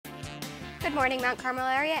Good morning, Mount Carmel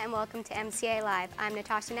area, and welcome to MCA Live. I'm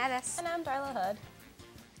Natasha Nevis. And I'm Darla Hood.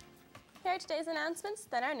 Here are today's announcements,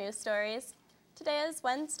 then our news stories. Today is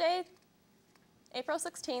Wednesday, April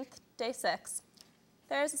 16th, day 6.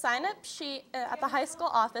 There is a sign-up sheet at the high school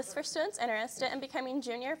office for students interested in becoming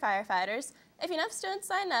junior firefighters. If enough students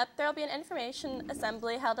sign up, there will be an information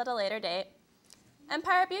assembly held at a later date.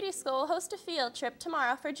 Empire Beauty School will host a field trip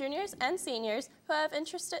tomorrow for juniors and seniors who have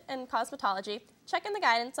interest in cosmetology. Check in the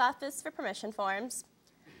guidance office for permission forms.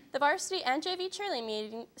 The varsity and JV cheerleading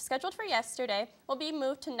meeting scheduled for yesterday will be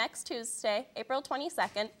moved to next Tuesday, April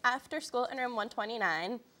 22nd, after school in room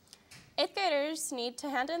 129. 8th graders need to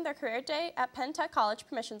hand in their career day at Penn Tech College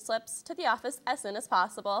permission slips to the office as soon as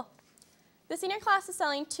possible. The senior class is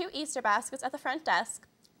selling 2 Easter baskets at the front desk.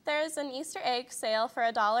 There is an Easter egg sale for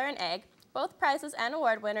 $1 an egg. Both prizes and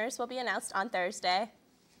award winners will be announced on Thursday.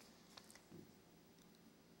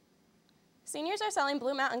 Seniors are selling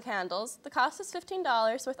Blue Mountain candles. The cost is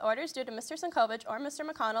 $15 with orders due to Mr. Sankovich or Mr.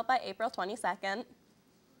 McConnell by April 22nd.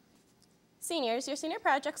 Seniors, your senior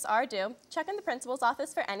projects are due. Check in the principal's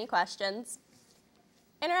office for any questions.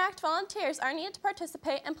 Interact volunteers are needed to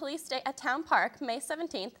participate in Police Day at Town Park, May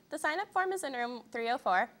 17th. The sign-up form is in room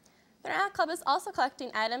 304. The Interact Club is also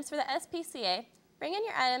collecting items for the SPCA. Bring in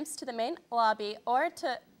your items to the main lobby or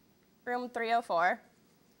to room 304.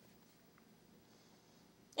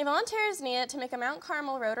 A volunteer is needed to make a Mount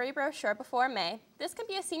Carmel Rotary brochure before May. This can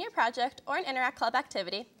be a senior project or an Interact Club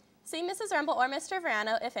activity. See Mrs. Rumble or Mr.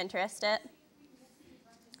 Verano if interested.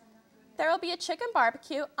 There will be a chicken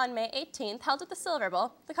barbecue on May 18th held at the Silver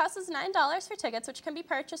Bowl. The cost is $9 for tickets, which can be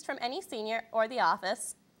purchased from any senior or the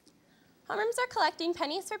office. Homerooms are collecting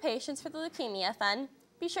pennies for patients for the Leukemia Fund.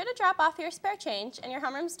 Be sure to drop off your spare change in your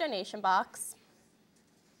homeroom's donation box.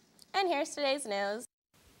 And here's today's news.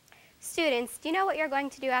 Students, do you know what you're going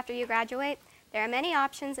to do after you graduate? There are many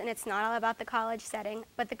options, and it's not all about the college setting,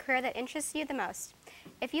 but the career that interests you the most.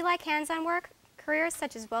 If you like hands-on work, careers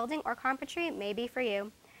such as welding or carpentry may be for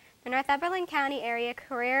you. The Northumberland County Area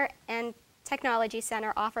Career and Technology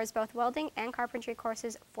Center offers both welding and carpentry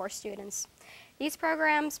courses for students. These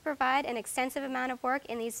programs provide an extensive amount of work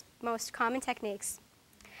in these most common techniques.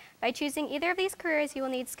 By choosing either of these careers, you will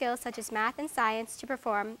need skills such as math and science to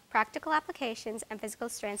perform practical applications and physical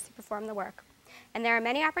strengths to perform the work. And there are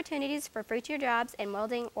many opportunities for future jobs in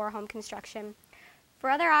welding or home construction.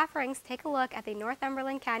 For other offerings, take a look at the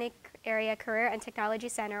Northumberland County Area Career and Technology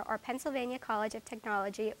Center or Pennsylvania College of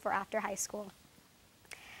Technology for after high school.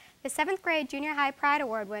 The 7th grade Junior High Pride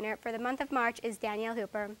Award winner for the month of March is Danielle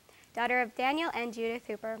Hooper, daughter of Daniel and Judith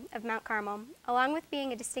Hooper of Mount Carmel. Along with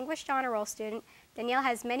being a distinguished honor roll student, Danielle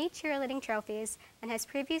has many cheerleading trophies and has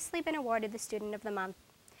previously been awarded the Student of the Month.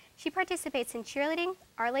 She participates in cheerleading,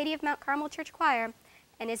 Our Lady of Mount Carmel Church Choir,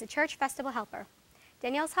 and is a church festival helper.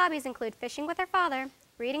 Danielle's hobbies include fishing with her father,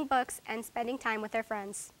 reading books, and spending time with her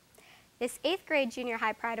friends. This 8th grade Junior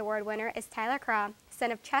High Pride Award winner is Tyler Craw,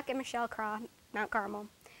 son of Chuck and Michelle Craw, Mount Carmel.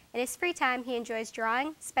 In his free time, he enjoys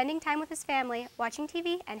drawing, spending time with his family, watching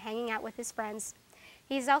TV, and hanging out with his friends.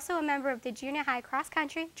 He is also a member of the junior high cross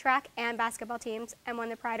country, track, and basketball teams and won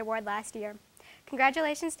the Pride Award last year.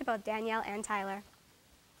 Congratulations to both Danielle and Tyler.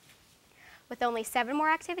 With only 7 more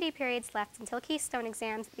activity periods left until Keystone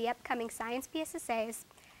exams, the upcoming Science PSSAs,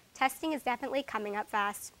 testing is definitely coming up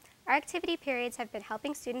fast. Our activity periods have been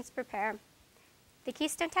helping students prepare. The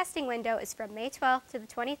Keystone testing window is from May 12th to the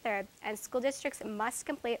 23rd, and school districts must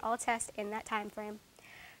complete all tests in that time frame.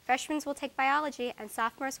 Freshmen will take biology, and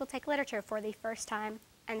sophomores will take literature for the first time,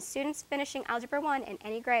 and students finishing Algebra 1 in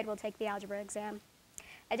any grade will take the algebra exam.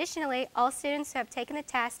 Additionally, all students who have taken the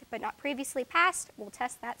test but not previously passed will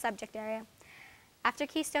test that subject area. After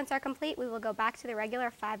Keystones are complete, we will go back to the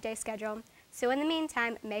regular 5-day schedule. So in the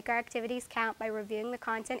meantime, make our activities count by reviewing the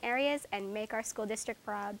content areas and make our school district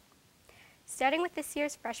proud. Starting with this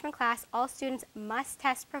year's freshman class, all students must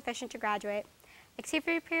test proficient to graduate.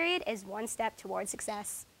 Activity period is one step toward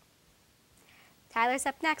success. Tyler's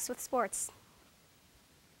up next with sports.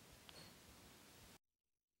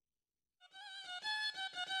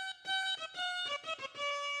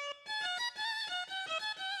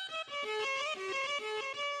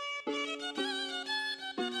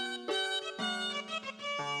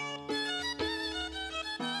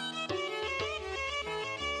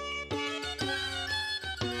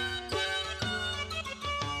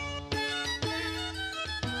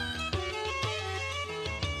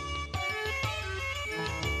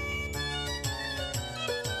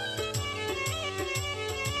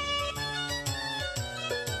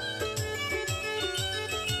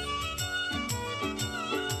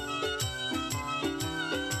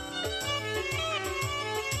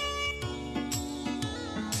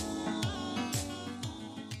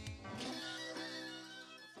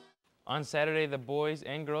 On Saturday, the boys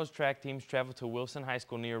and girls track teams traveled to Wilson High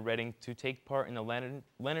School near Reading to take part in the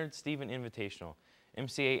Leonard Stephen Invitational.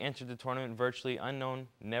 MCA entered the tournament virtually unknown,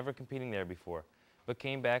 never competing there before, but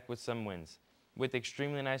came back with some wins. With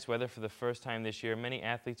extremely nice weather for the first time this year, many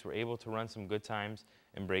athletes were able to run some good times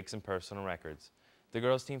and break some personal records. The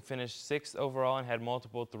girls team finished 6th overall and had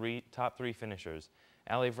multiple top three finishers.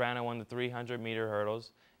 Ali Vrana won the 300-meter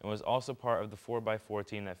hurdles and was also part of the 4x4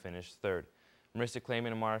 team that finished 3rd. Marissa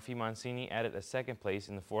Clayman and Marafi Mancini added a 2nd place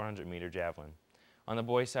in the 400-meter javelin. On the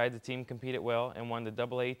boys' side, the team competed well and won the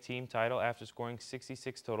AA team title after scoring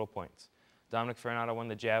 66 total points. Dominic Ferranata won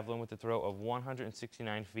the javelin with a throw of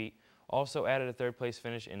 169 feet, also added a 3rd place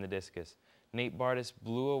finish in the discus. Nate Bardis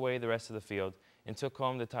blew away the rest of the field and took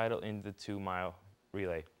home the title in the 2-mile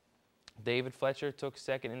relay. David Fletcher took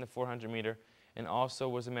 2nd in the 400-meter and also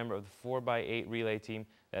was a member of the 4x8 relay team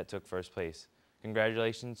that took 1st place.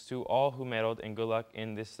 Congratulations to all who medaled and good luck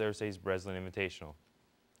in this Thursday's Breslin Invitational.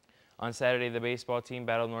 On Saturday, the baseball team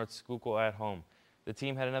battled North Schuylkill at home. The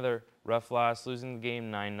team had another rough loss, losing the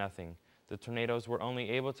game 9-0. The Tornadoes were only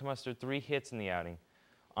able to muster 3 hits in the outing.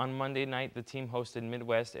 On Monday night, the team hosted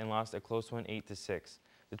Midwest and lost a close one 8-6.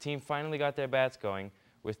 The team finally got their bats going,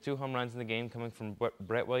 with 2 home runs in the game coming from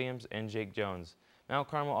Brett Williams and Jake Jones. Mount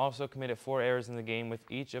Carmel also committed 4 errors in the game, with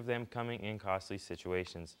each of them coming in costly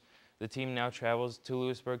situations. The team now travels to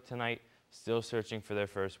Lewisburg tonight, still searching for their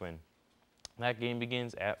first win. That game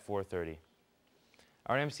begins at 4:30.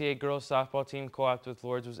 Our MCA girls softball team, co-opted with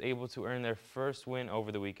Lourdes, was able to earn their first win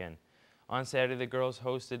over the weekend. On Saturday, the girls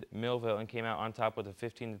hosted Millville and came out on top with a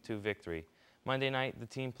 15-2 victory. Monday night, the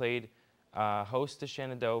team played host to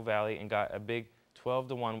Shenandoah Valley and got a big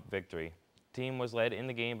 12-1 victory. The team was led in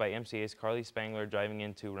the game by MCA's Carly Spangler, driving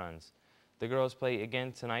in 2 runs. The girls play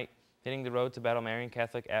again tonight, hitting the road to battle Marian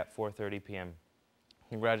Catholic at 4:30 p.m.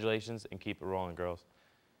 Congratulations and keep it rolling, girls.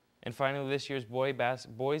 And finally, this year's boys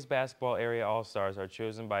basketball area All-Stars are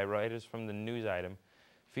chosen by writers from the news item.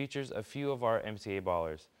 Features a few of our MCA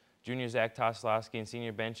ballers. Junior Zach Toslowski and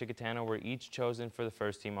senior Ben Chicatano were each chosen for the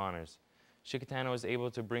first team honors. Chicatano was able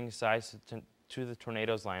to bring size to the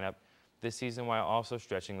Tornadoes lineup this season while also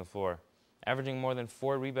stretching the floor. Averaging more than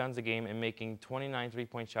 4 rebounds a game and making 29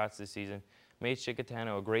 3-point shots this season made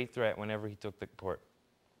Chicatano a great threat whenever he took the court.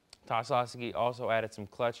 Toslowski also added some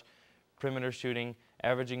clutch perimeter shooting,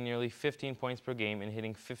 averaging nearly 15 points per game and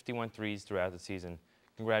hitting 51 threes throughout the season.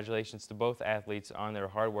 Congratulations to both athletes on their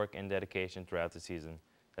hard work and dedication throughout the season.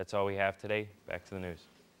 That's all we have today. Back to the news.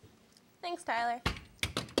 Thanks, Tyler.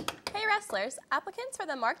 Hey wrestlers, applicants for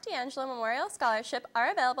the Mark D'Angelo Memorial Scholarship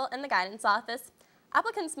are available in the guidance office.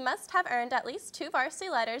 Applicants must have earned at least 2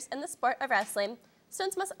 varsity letters in the sport of wrestling.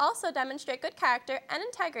 Students must also demonstrate good character and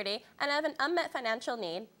integrity and have an unmet financial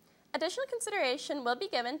need. Additional consideration will be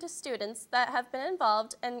given to students that have been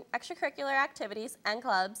involved in extracurricular activities and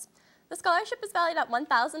clubs. The scholarship is valued at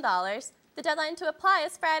 $1,000. The deadline to apply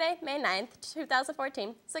is Friday, May 9th,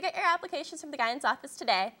 2014, so get your applications from the guidance office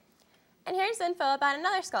today. And here's info about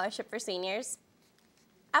another scholarship for seniors.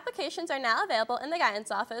 Applications are now available in the guidance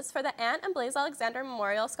office for the Anne and Blaise Alexander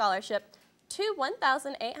Memorial Scholarship. 2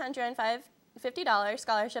 $1,850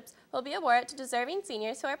 scholarships will be awarded to deserving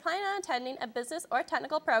seniors who are planning on attending a business or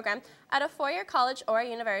technical program at a 4-year college or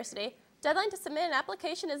university. Deadline to submit an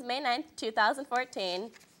application is May 9th,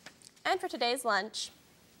 2014. And for today's lunch,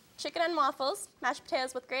 chicken and waffles, mashed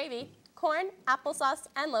potatoes with gravy, corn, applesauce,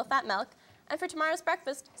 and low-fat milk. And for tomorrow's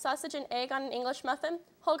breakfast, sausage and egg on an English muffin,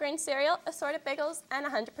 whole grain cereal, assorted bagels, and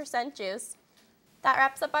 100% juice. That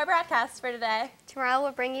wraps up our broadcast for today. Tomorrow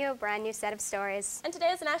we'll bring you a brand new set of stories. And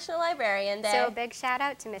today is National Librarian Day. So a big shout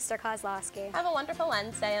out to Mr. Kozlowski. Have a wonderful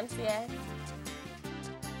Wednesday, MCA.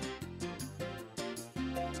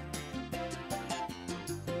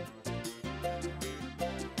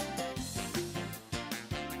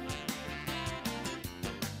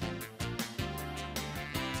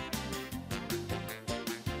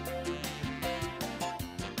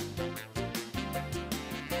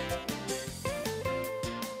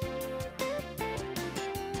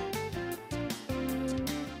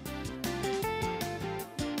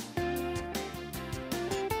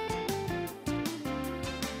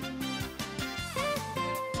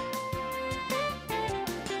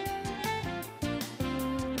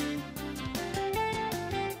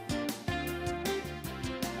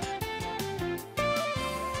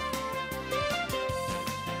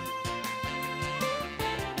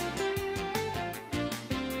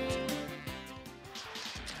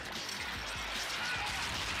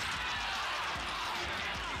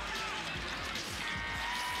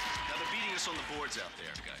 On the boards out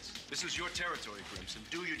there, guys. This is your territory, Grimson.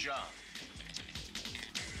 Do your job.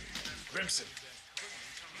 Grimson.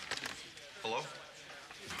 Hello?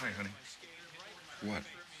 Hi, honey. What?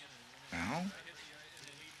 Now?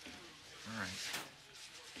 All right.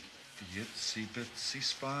 The itsy bitsy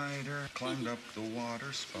spider climbed up the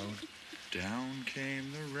water spout. Down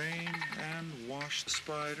came the rain and washed the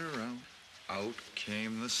spider out. Out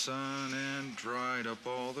came the sun and dried up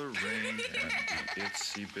all the rain. And the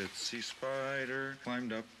itsy bitsy spider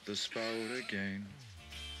climbed up the spout again.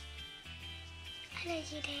 I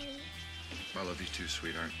love you, Daddy. I love you too,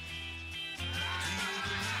 sweetheart.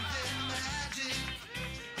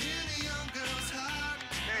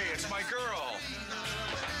 Hey, it's my girl.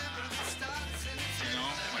 You know,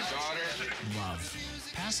 my daughter. Love.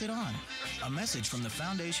 Pass it on. A message from the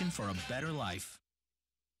Foundation for a Better Life.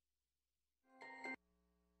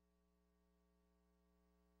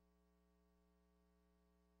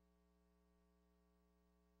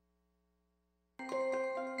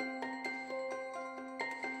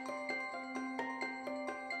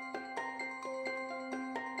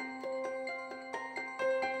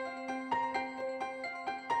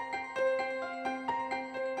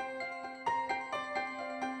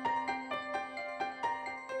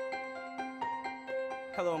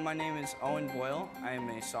 Hello, my name is Owen Boyle. I am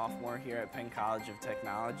a sophomore here at Penn College of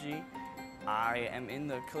Technology. I am in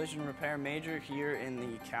the collision repair major here in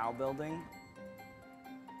the Cal building.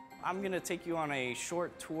 I'm going to take you on a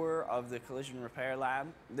short tour of the collision repair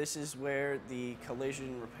lab. This is where the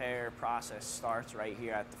collision repair process starts, right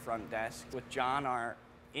here at the front desk with John, our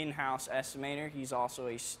in-house estimator. He's also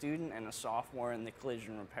a student and a sophomore in the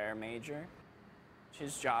collision repair major.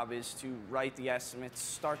 His job is to write the estimates,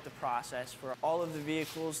 start the process for all of the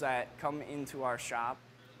vehicles that come into our shop.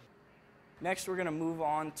 Next, we're going to move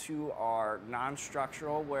on to our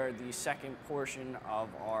non-structural, where the second portion of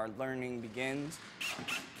our learning begins.